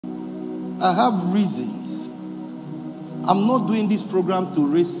I have reasons. I'm not doing this program to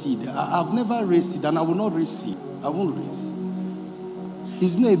raise seed. I've never raised seed, and I will not raise seed. I won't raise.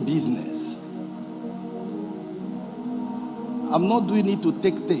 It's not a business. I'm not doing it to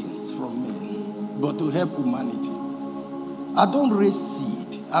take things from men, but to help humanity. I don't raise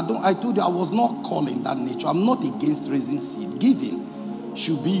seed. I told you I was not calling that nature. I'm not against raising seed. Giving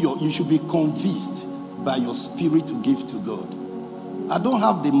should be you should be convinced by your spirit to give to God. I don't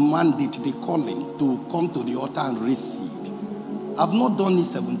have the mandate, the calling to come to the altar and raise seed. I've not done it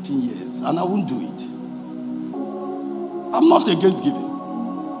 17 years, and I won't do it. I'm not against giving.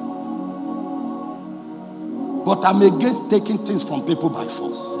 But I'm against taking things from people by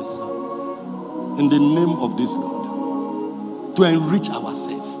force. Yes, sir. In the name of this Lord. To enrich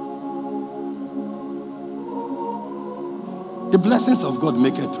ourselves. The blessings of God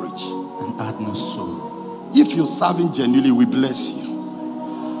make it rich. And add no sorrow. If you're serving genuinely, we bless you.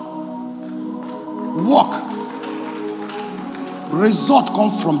 Walk. Result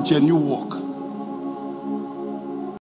comes from genuine work.